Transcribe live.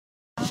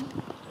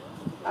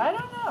I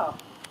don't know.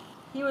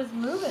 He was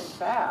moving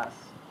fast.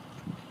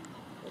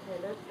 Okay,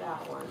 there's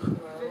that one.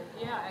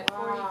 Yeah, at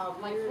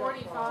 40, like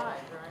 45,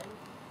 right?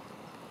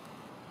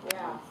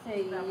 Yeah.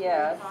 Say About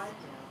yes. 45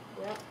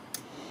 now. Yep.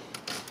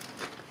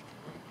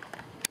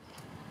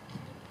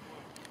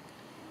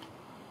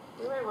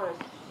 You might want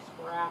to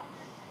scrap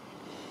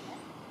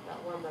that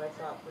one that I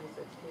saw at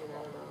 316. I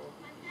don't know.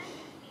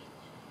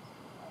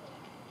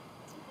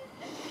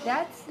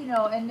 That's,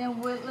 and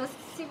then let's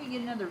see if we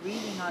get another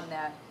reading on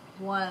that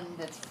one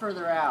that's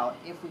further out,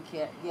 if we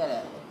can't get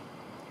it.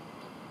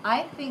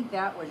 I think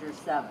that was your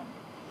 7.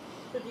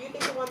 So do you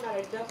think the one that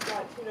I just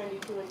got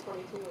 292 and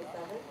 22 is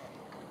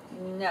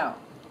 7? No.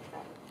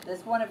 Okay.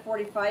 This one at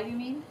 45, you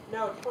mean?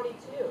 No,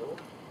 22.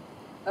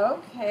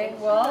 Okay,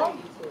 And well,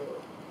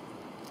 292.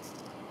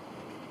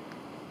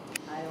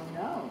 I don't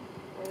know.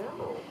 I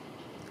know.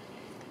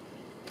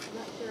 I'm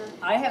not sure.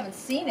 I haven't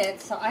seen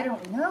it, so I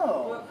don't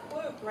know. Well,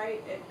 Fluke,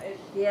 right? It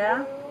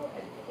Yeah. Flew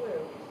and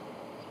Fluke.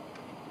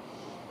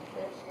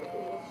 It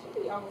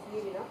should be almost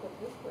meeting up with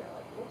this rail.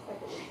 It looks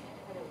like it was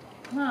kind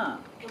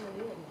of coming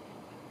in.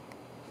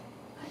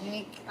 I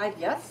mean, I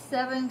guess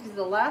 7, because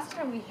the last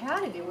time we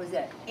had it, it was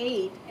at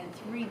 8 and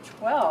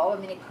 312.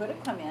 I mean, it could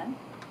have come in.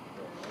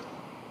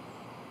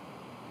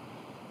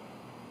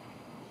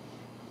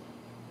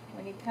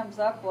 When he comes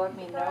up, let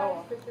me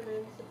know. Surprise,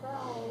 fisherman,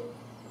 surprise.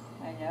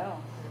 I know.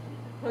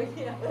 Oh,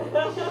 yeah.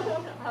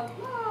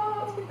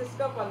 Let's get the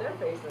scope on their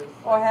faces.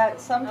 Or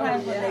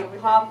sometimes when they we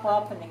pop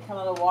up and they come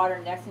out of the water,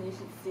 next thing you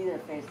should see their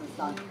faces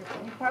on.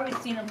 You've probably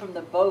seen them from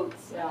the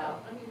boats. Yeah,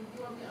 I mean,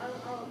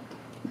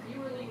 you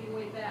were leaning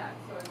way back,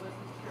 so I wasn't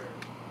sure.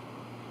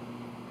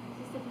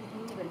 Just if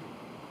he's moving.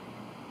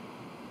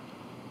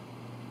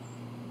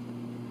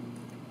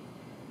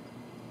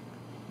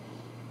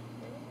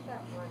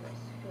 That one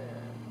is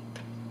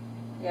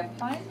good. Yeah,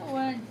 find the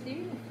one. See if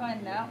you can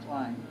find that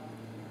one.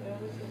 Yeah,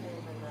 we should move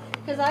in that one.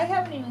 Because I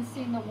haven't even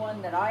seen the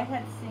one that I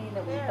had seen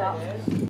that we thought. There it is.